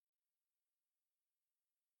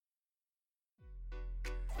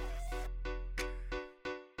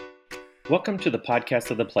Welcome to the podcast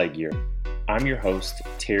of the Plague Year. I'm your host,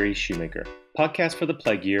 Terry Shoemaker. Podcast for the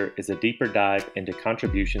Plague Year is a deeper dive into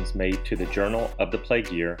contributions made to the Journal of the Plague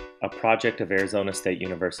Year, a project of Arizona State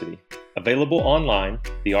University. Available online,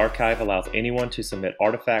 the archive allows anyone to submit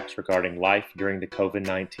artifacts regarding life during the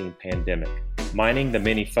COVID-19 pandemic. Mining the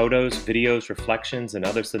many photos, videos, reflections, and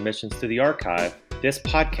other submissions to the archive, this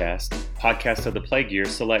podcast of the Plague Year,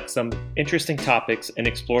 selects some interesting topics and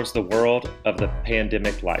explores the world of the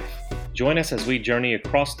pandemic life. Join us as we journey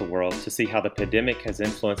across the world to see how the pandemic has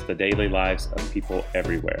influenced the daily lives of people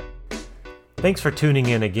everywhere. Thanks for tuning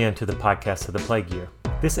in again to the podcast of the Plague Year.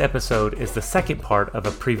 This episode is the second part of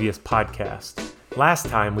a previous podcast. Last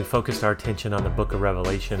time, we focused our attention on the book of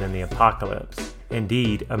Revelation and the apocalypse.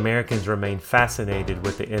 Indeed, Americans remain fascinated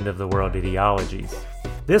with the end of the world ideologies.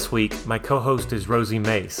 This week, my co-host is Rosie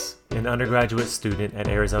Mace, an undergraduate student at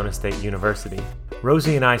Arizona State University.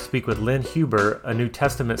 Rosie and I speak with Lynn Huber, a New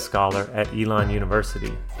Testament scholar at Elon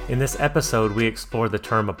University. In this episode, we explore the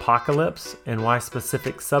term apocalypse and why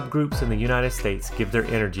specific subgroups in the United States give their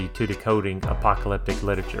energy to decoding apocalyptic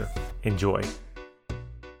literature. Enjoy.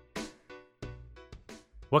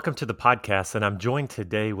 Welcome to the podcast, and I'm joined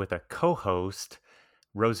today with a co-host,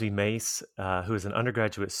 Rosie Mace, who is an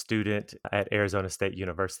undergraduate student at Arizona State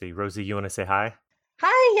University. Rosie, you want to say hi?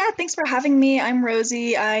 Hi, yeah, thanks for having me. I'm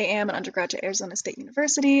Rosie. I am an undergraduate at Arizona State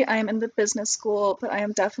University. I am in the business school, but I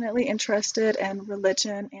am definitely interested in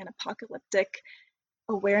religion and apocalyptic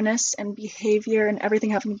awareness and behavior and everything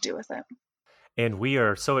having to do with it. And we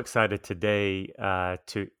are so excited today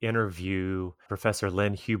to interview Professor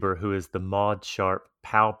Lynn Huber, who is the Maud Sharp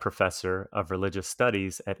Powell Professor of Religious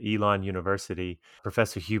Studies at Elon University.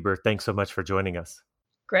 Professor Huber, thanks so much for joining us.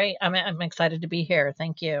 Great. I'm excited to be here.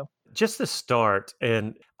 Thank you. Just to start,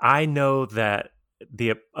 and I know that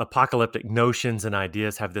the apocalyptic notions and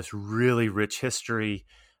ideas have this really rich history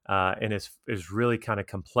and is really kind of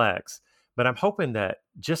complex. But I'm hoping that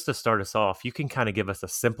just to start us off, you can kind of give us a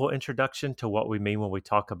simple introduction to what we mean when we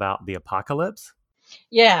talk about the apocalypse.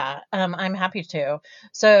 Yeah, I'm happy to.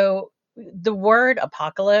 So the word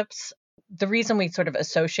apocalypse, the reason we sort of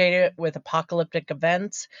associate it with apocalyptic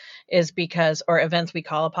events is because, or events we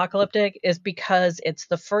call apocalyptic, is because it's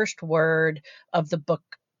the first word of the book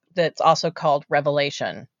that's also called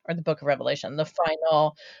Revelation, or the book of Revelation, the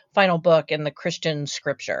final book in the Christian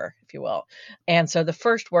scripture, if you will. And so the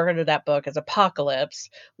first word of that book is apocalypse,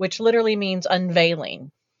 which literally means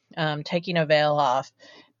unveiling, taking a veil off.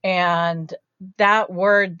 And that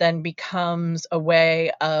word then becomes a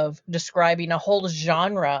way of describing a whole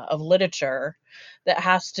genre of literature that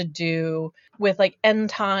has to do with like end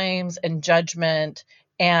times and judgment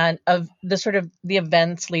and of the sort of the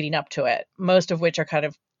events leading up to it, most of which are kind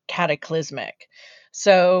of cataclysmic.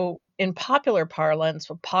 So in popular parlance,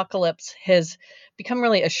 apocalypse has become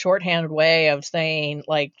really a shorthand way of saying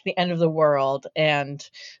like the end of the world. And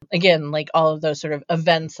again, like all of those sort of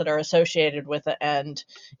events that are associated with the end,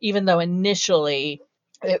 even though initially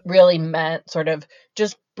it really meant sort of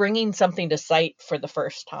just bringing something to sight for the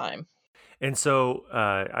first time. And so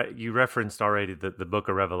you referenced already the book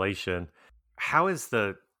of Revelation. How is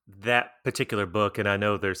that particular book, and I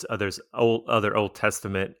know there's other Old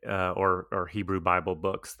Testament or Hebrew Bible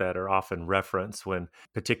books that are often referenced when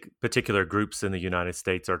particular groups in the United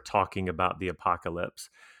States are talking about the apocalypse.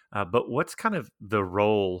 But what's kind of the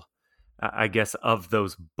role, I guess, of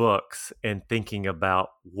those books in thinking about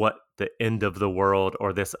what the end of the world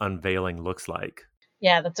or this unveiling looks like?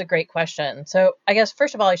 Yeah, that's a great question. So I guess,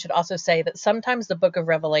 first of all, I should also say that sometimes the book of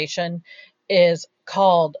Revelation is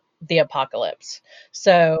called the apocalypse.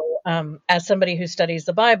 So as somebody who studies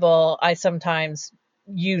the Bible, I sometimes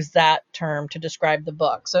use that term to describe the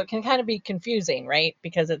book. So it can kind of be confusing, right?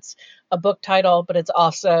 Because it's a book title, but it's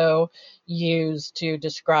also used to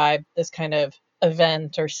describe this kind of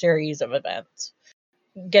event or series of events.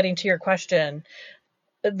 Getting to your question,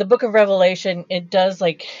 the book of Revelation,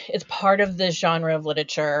 it's part of this genre of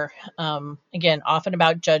literature, again, often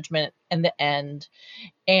about judgment and the end.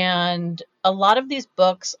 And a lot of these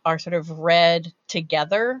books are sort of read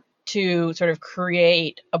together to sort of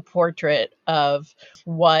create a portrait of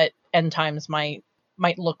what end times might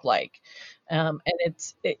look like. And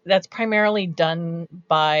that's primarily done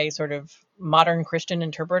by sort of modern Christian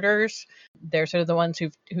interpreters. They're sort of the ones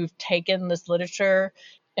who've taken this literature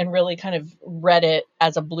and really kind of read it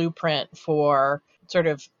as a blueprint for sort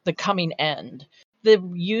of the coming end. The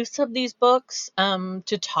use of these books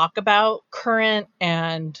to talk about current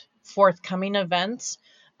and forthcoming events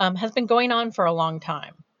has been going on for a long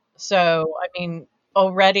time. So, I mean,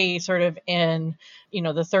 already sort of in, the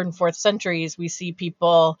 3rd and 4th centuries, we see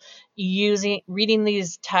people reading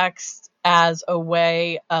these texts as a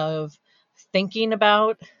way of thinking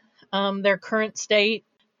about their current state.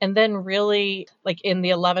 And then really like in the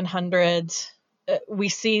 1100s, we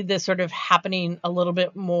see this sort of happening a little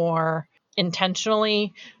bit more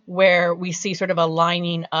intentionally, where we see sort of a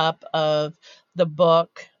lining up of the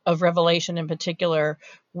book of Revelation in particular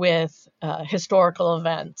with historical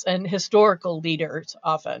events and historical leaders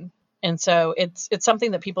often. And so it's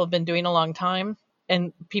something that people have been doing a long time.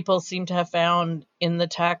 And people seem to have found in the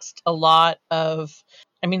text a lot of,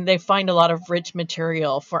 I mean, they find a lot of rich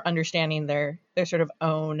material for understanding their sort of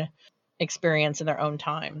own experience in their own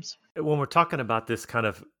times. When we're talking about this kind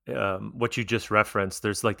of what you just referenced,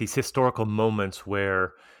 there's like these historical moments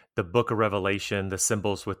where the book of Revelation, the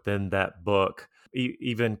symbols within that book,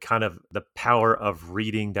 even kind of the power of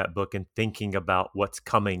reading that book and thinking about what's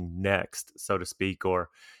coming next, so to speak, or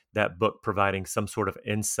that book providing some sort of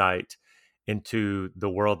insight into the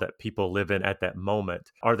world that people live in at that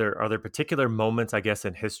moment. Are there particular moments, I guess,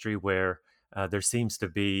 in history where there seems to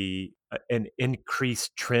be an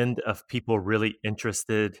increased trend of people really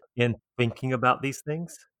interested in thinking about these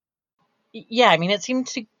things? Yeah, I mean, it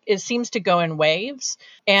seems to go in waves,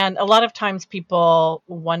 and a lot of times people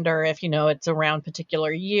wonder if it's around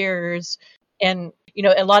particular years, and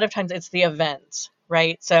a lot of times it's the events,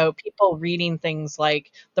 right? So people reading things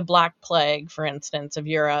like the Black Plague, for instance, of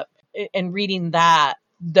Europe, and reading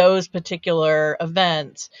those particular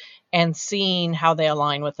events and seeing how they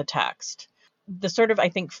align with the text. The sort of, I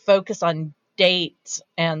think, focus on dates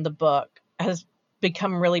and the book has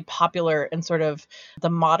become really popular in sort of the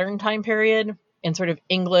modern time period in sort of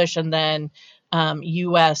English and then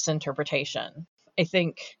US interpretation. I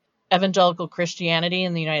think evangelical Christianity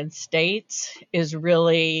in the United States is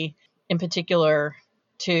really, in particular,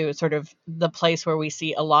 to sort of the place where we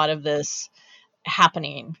see a lot of this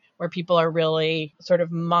happening, where people are really sort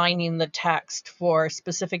of mining the text for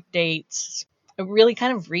specific dates, really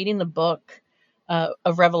kind of reading the book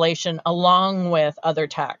of Revelation along with other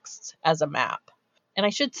texts as a map. And I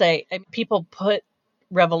should say, people put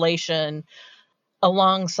Revelation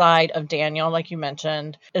alongside of Daniel, like you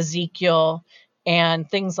mentioned, Ezekiel, and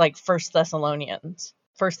things like First Thessalonians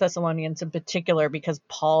in particular, because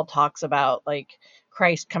Paul talks about like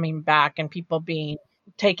Christ coming back and people being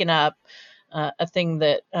taken up, a thing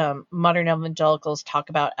that modern evangelicals talk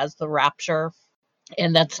about as the rapture.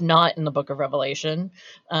 And that's not in the book of Revelation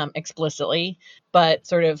explicitly, but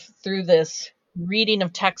sort of through this reading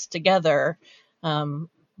of text together,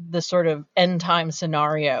 the sort of end time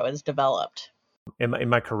scenario is developed.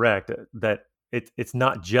 Am I correct that it's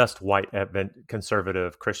not just white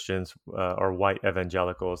conservative Christians or white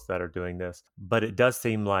evangelicals that are doing this, but it does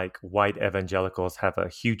seem like white evangelicals have a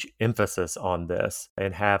huge emphasis on this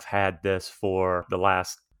and have had this for the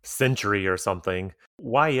last century or something.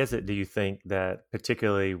 Why is it, do you think, that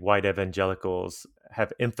particularly white evangelicals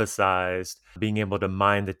have emphasized being able to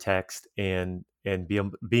mine the text and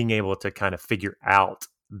being able to kind of figure out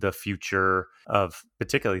the future of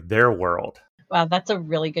particularly their world? Wow, that's a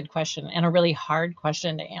really good question and a really hard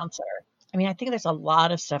question to answer. I mean, I think there's a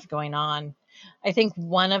lot of stuff going on. I think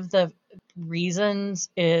one of the reasons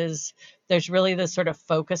is there's really this sort of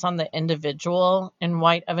focus on the individual in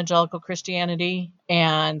white evangelical Christianity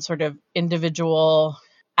and sort of individual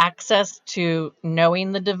access to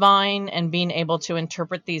knowing the divine and being able to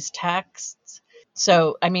interpret these texts.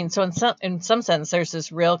 So, I mean, so in some sense, there's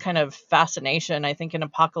this real kind of fascination, I think, in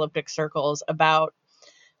apocalyptic circles about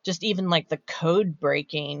just even like the code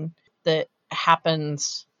breaking that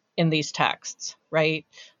happens in these texts, right?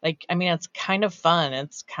 Like, I mean, it's kind of fun.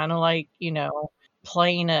 It's kind of like,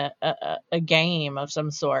 playing a game of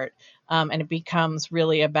some sort. And it becomes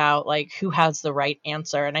really about like who has the right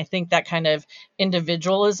answer. And I think that kind of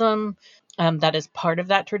individualism that is part of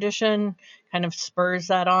that tradition kind of spurs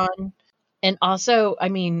that on. And also, I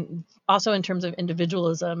mean, also in terms of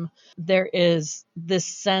individualism, there is this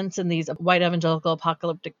sense in these white evangelical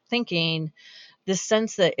apocalyptic thinking, this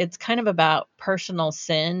sense that it's kind of about personal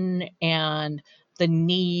sin and the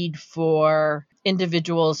need for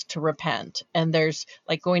individuals to repent. And there's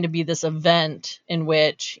like going to be this event in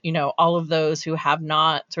which, all of those who have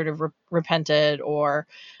not sort of repented or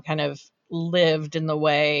kind of lived in the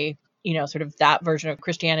way, sort of that version of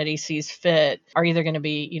Christianity sees fit are either going to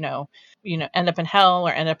be, end up in hell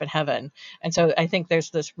or end up in heaven. And so I think there's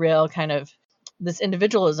this real kind of this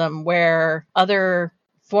individualism where other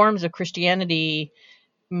forms of Christianity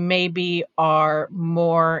maybe are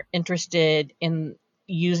more interested in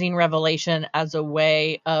using Revelation as a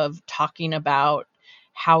way of talking about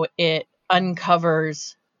how it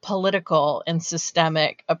uncovers political and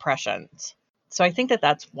systemic oppressions. So I think that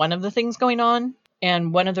that's one of the things going on.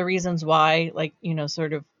 And one of the reasons why, like,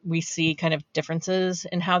 sort of we see kind of differences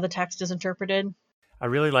in how the text is interpreted. I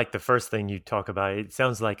really like the first thing you talk about. It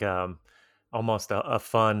sounds like almost a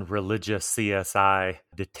fun religious CSI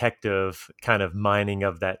detective kind of mining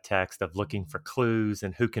of that text, of looking for clues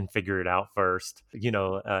and who can figure it out first.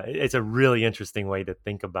 It's a really interesting way to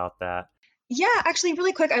think about that. Yeah, actually,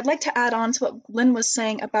 really quick, I'd like to add on to what Lynn was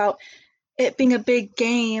saying about it being a big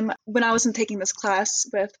game. When I wasn't taking this class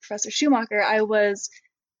with Professor Schumacher,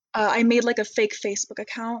 I made like a fake Facebook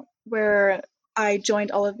account where I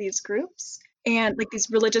joined all of these groups, and like these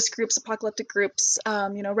religious groups, apocalyptic groups,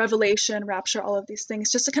 Revelation, Rapture, all of these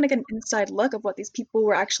things, just to kind of get an inside look of what these people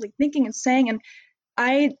were actually thinking and saying. And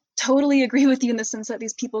I totally agree with you in the sense that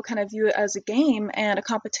these people kind of view it as a game and a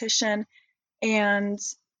competition, and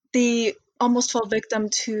they almost fall victim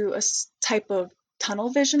to a type of tunnel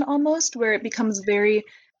vision almost, where it becomes very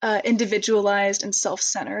individualized and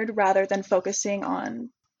self-centered rather than focusing on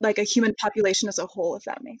like a human population as a whole, if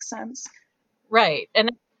that makes sense. Right.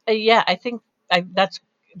 And yeah, I think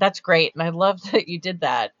that's great. And I love that you did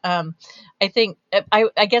that. I think,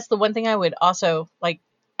 I guess the one thing I would also like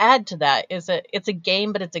add to that is that it's a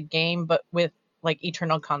game, but it's a game, but with like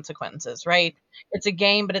eternal consequences, right? It's a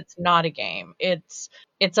game, but it's not a game. It's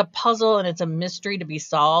a puzzle and it's a mystery to be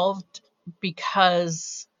solved,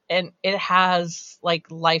 because and it has like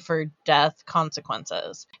life or death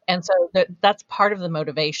consequences. And so that's part of the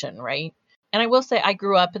motivation, right? And I will say I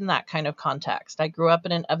grew up in that kind of context. I grew up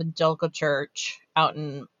in an evangelical church out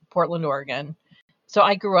in Portland, Oregon. So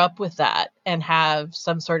I grew up with that and have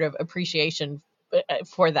some sort of appreciation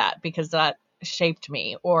for that, because that shaped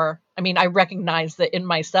me. Or, I mean, I recognize that in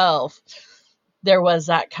myself, there was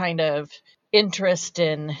that kind of interest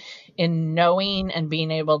in knowing and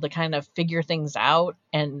being able to kind of figure things out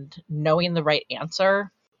and knowing the right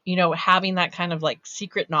answer, having that kind of like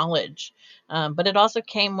secret knowledge. But it also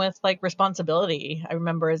came with like responsibility. I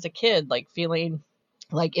remember as a kid, like feeling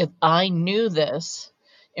like if I knew this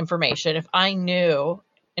information, if I knew,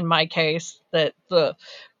 in my case, that the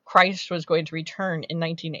Christ was going to return in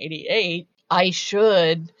 1988, I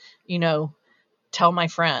should, tell my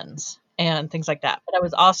friends and things like that. But I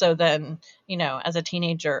was also then, as a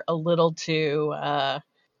teenager, a little too, I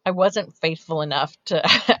wasn't faithful enough to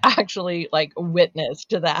actually like witness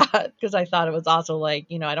to that, because I thought it was also like,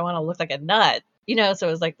 I don't want to look like a nut, so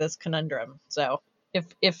it was like this conundrum. So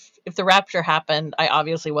if the rapture happened, I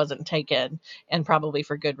obviously wasn't taken, and probably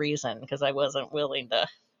for good reason, because I wasn't willing to,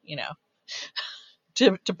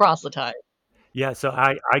 to proselytize. Yeah, so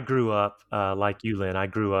I grew up like you, Lynn. I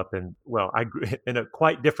grew up I grew in a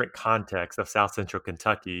quite different context of South Central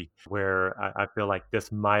Kentucky, where I feel like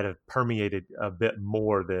this might have permeated a bit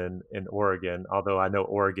more than in Oregon. Although I know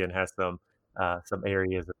Oregon has some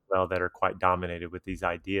areas as well that are quite dominated with these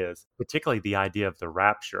ideas, particularly the idea of the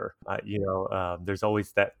rapture. There's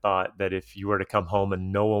always that thought that if you were to come home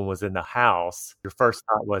and no one was in the house, your first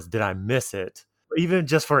thought was, "Did I miss it?" Even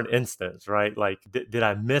just for an instance, right? Like, did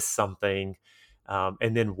I miss something?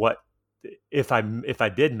 And then what if I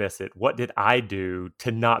did miss it? What did I do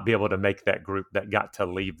to not be able to make that group that got to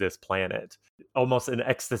leave this planet? Almost an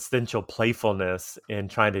existential playfulness in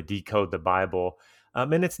trying to decode the Bible.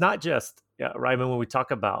 And it's not just right. I mean, when we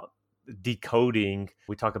talk about decoding,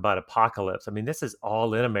 we talk about apocalypse. I mean, this is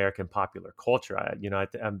all in American popular culture.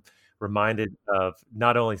 I'm reminded of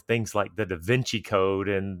not only things like the Da Vinci Code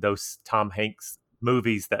and those Tom Hanks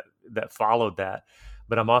movies that followed that,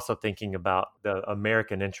 but I'm also thinking about the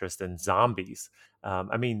American interest in zombies.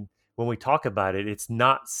 I mean, when we talk about it, it's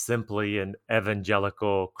not simply an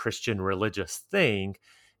evangelical Christian religious thing.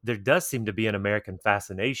 There does seem to be an American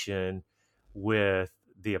fascination with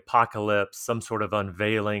the apocalypse, some sort of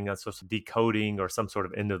unveiling, a sort of decoding, or some sort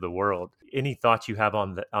of end of the world. Any thoughts you have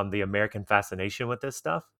on the American fascination with this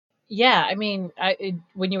stuff? Yeah, I mean,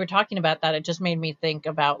 when you were talking about that, it just made me think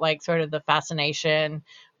about like sort of the fascination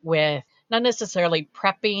with not necessarily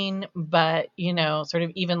prepping, but, sort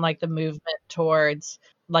of even like the movement towards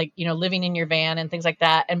like, living in your van and things like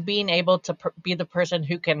that, and being able to be the person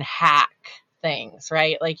who can hack things,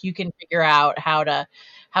 right? Like you can figure out how to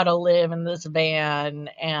live in this van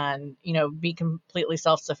and, be completely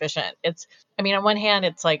self-sufficient. I mean, on one hand,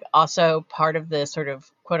 it's like also part of the sort of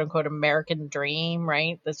quote unquote American dream,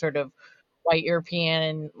 right? The sort of white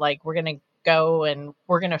European, like we're going to go and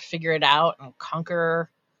we're going to figure it out and conquer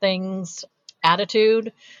things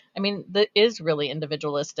attitude. I mean, that is really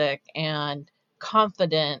individualistic and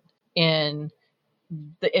confident in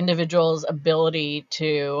the individual's ability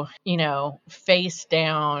to, face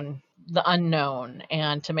down the unknown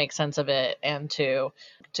and to make sense of it and to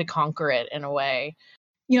conquer it in a way.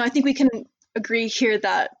 I think we can agree here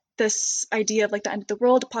that this idea of like the end of the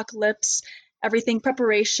world, apocalypse, everything,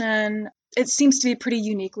 preparation. It seems to be pretty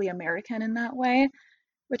uniquely American in that way,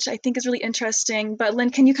 which I think is really interesting. But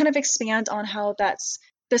Lynn, can you kind of expand on how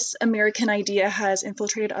this American idea has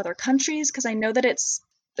infiltrated other countries? Because I know that it's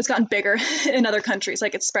gotten bigger in other countries,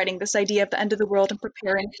 like it's spreading this idea of the end of the world and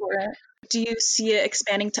preparing for it. Do you see it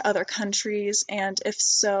expanding to other countries? And if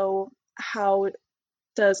so, how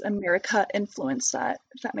does America influence that,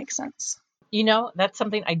 if that makes sense? That's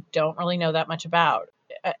something I don't really know that much about.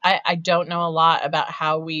 I don't know a lot about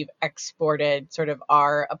how we've exported sort of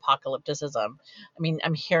our apocalypticism. I mean,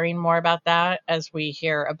 I'm hearing more about that as we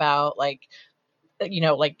hear about like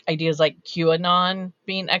ideas like QAnon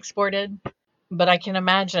being exported, but I can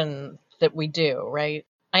imagine that we do, right?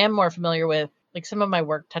 I am more familiar with, like, some of my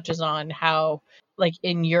work touches on how, like,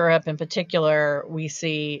 in Europe in particular, we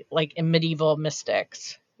see, like, in medieval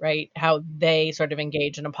mystics, right? How they sort of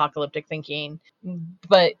engage in apocalyptic thinking,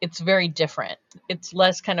 but it's very different. It's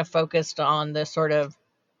less kind of focused on this sort of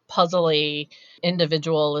puzzly,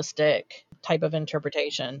 individualistic type of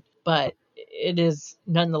interpretation, but it is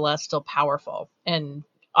nonetheless still powerful. And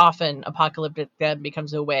often apocalyptic then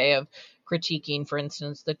becomes a way of critiquing, for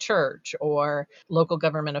instance, the church or local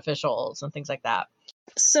government officials and things like that.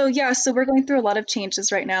 So we're going through a lot of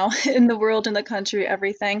changes right now in the world, in the country,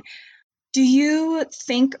 everything. Do you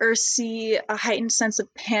think or see a heightened sense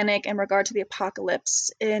of panic in regard to the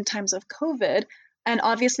apocalypse in times of COVID? And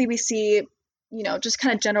obviously we see, just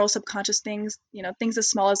kind of general subconscious things, things as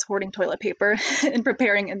small as hoarding toilet paper and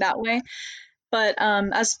preparing in that way. But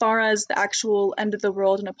as far as the actual end of the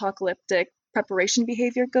world and apocalyptic preparation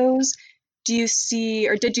behavior goes, do you see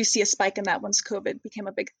or did you see a spike in that once COVID became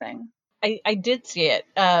a big thing? I did see it.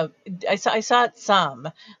 I saw it some,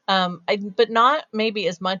 but not maybe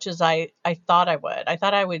as much as I thought I would. I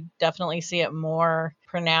thought I would definitely see it more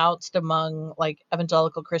pronounced among like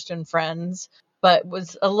evangelical Christian friends, but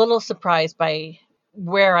was a little surprised by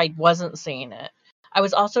where I wasn't seeing it. I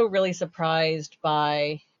was also really surprised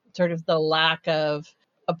by sort of the lack of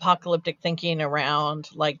apocalyptic thinking around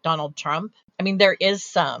like Donald Trump. I mean, there is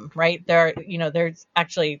some, right? There's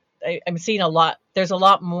actually, I'm seeing a lot. There's a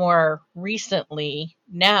lot more recently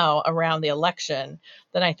now around the election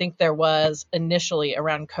than I think there was initially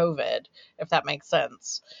around COVID, if that makes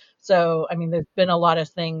sense. So, I mean, there's been a lot of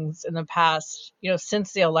things in the past,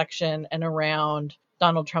 since the election and around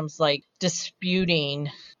Donald Trump's like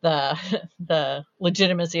disputing the the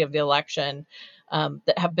legitimacy of the election,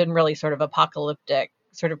 that have been really sort of apocalyptic,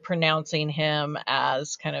 sort of pronouncing him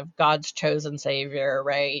as kind of God's chosen savior,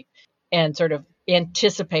 right? And sort of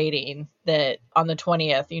anticipating that on the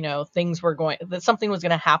 20th, that something was going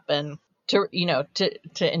to happen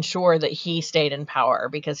to ensure that he stayed in power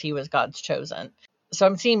because he was God's chosen. So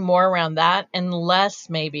I'm seeing more around that and less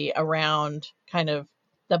maybe around kind of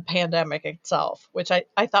the pandemic itself, which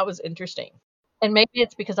I thought was interesting. And maybe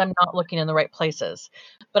it's because I'm not looking in the right places,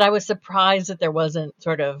 but I was surprised that there wasn't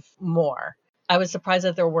sort of more. I was surprised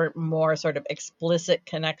that there weren't more sort of explicit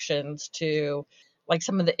connections to like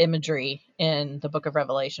some of the imagery in the book of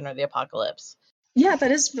Revelation or the apocalypse. Yeah,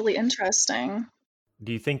 that is really interesting.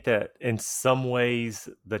 Do you think that in some ways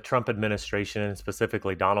the Trump administration, and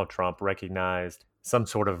specifically Donald Trump, recognized some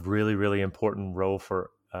sort of really, really important role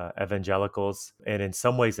for evangelicals and in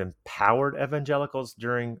some ways empowered evangelicals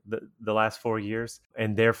during the last 4 years?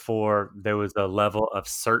 And therefore, there was a level of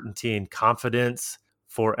certainty and confidence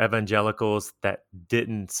for evangelicals that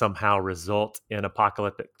didn't somehow result in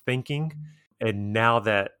apocalyptic thinking. And now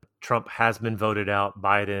that Trump has been voted out,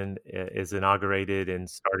 Biden is inaugurated and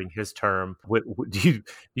starting his term, do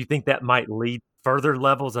you think that might lead further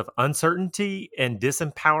levels of uncertainty and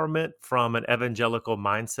disempowerment from an evangelical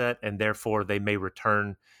mindset, and therefore they may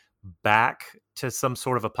return back to some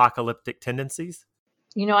sort of apocalyptic tendencies?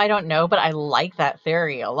 I don't know, but I like that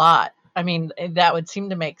theory a lot. I mean, that would seem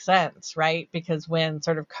to make sense, right? Because when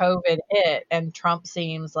sort of COVID hit and Trump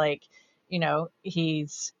seems like,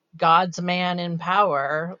 he's God's man in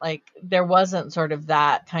power, like there wasn't sort of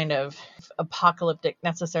that kind of apocalyptic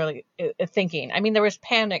necessarily thinking. I mean, there was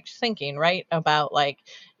panicked thinking, right? About like,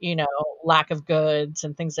 lack of goods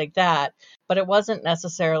and things like that. But it wasn't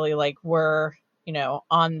necessarily like we're,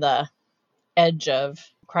 on the edge of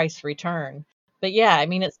Christ's return. But yeah, I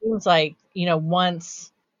mean, it seems like,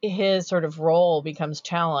 once his sort of role becomes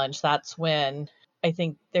challenged, that's when I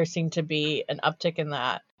think there seemed to be an uptick in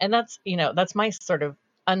that. And that's my sort of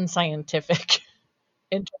unscientific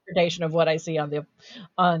interpretation of what I see on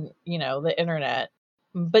the internet.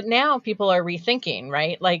 But now people are rethinking,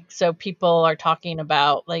 right? Like, so people are talking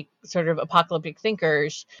about like sort of apocalyptic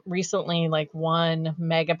thinkers. Recently, like one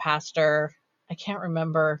mega pastor, I can't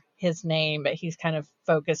remember his name, but he's kind of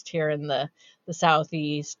focused here in the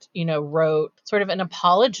Southeast, wrote sort of an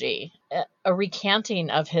apology, a recanting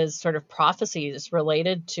of his sort of prophecies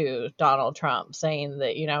related to Donald Trump, saying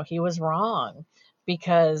that, he was wrong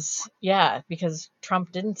because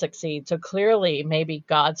Trump didn't succeed. So clearly maybe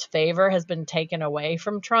God's favor has been taken away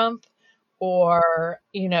from Trump, or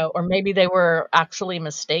maybe they were actually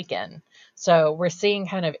mistaken. So we're seeing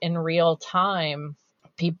kind of in real time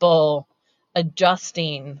people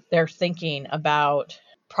adjusting their thinking about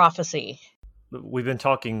prophecy. We've been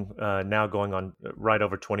talking now going on right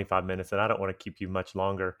over 25 minutes, and I don't want to keep you much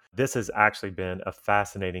longer. This has actually been a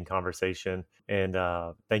fascinating conversation, and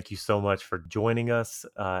thank you so much for joining us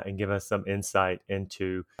and giving us some insight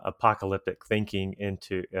into apocalyptic thinking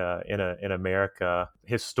in America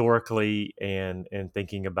historically and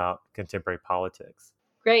thinking about contemporary politics.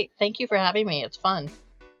 Great. Thank you for having me. It's fun.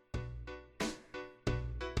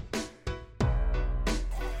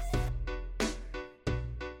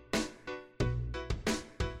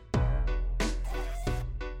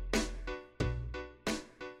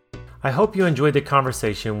 I hope you enjoyed the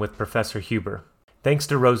conversation with Professor Huber. Thanks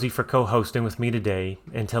to Rosie for co-hosting with me today,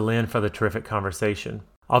 and to Lynn for the terrific conversation.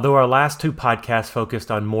 Although our last two podcasts focused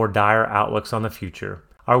on more dire outlooks on the future,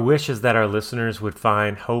 our wish is that our listeners would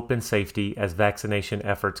find hope and safety as vaccination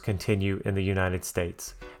efforts continue in the United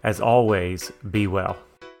States. As always, be well.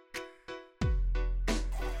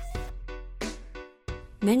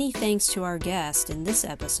 Many thanks to our guest in this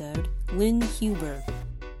episode, Lynn Huber.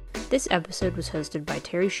 This episode was hosted by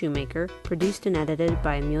Terry Shoemaker, produced and edited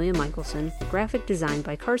by Amelia Michelson, graphic designed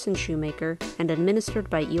by Carson Shoemaker, and administered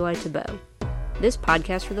by Eli Tebow. This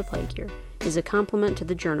podcast for the Plague Year is a complement to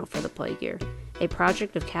the Journal for the Plague Year, a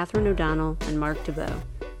project of Catherine O'Donnell and Mark Tebow,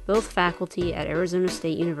 both faculty at Arizona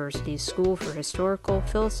State University's School for Historical,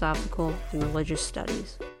 Philosophical, and Religious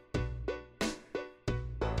Studies.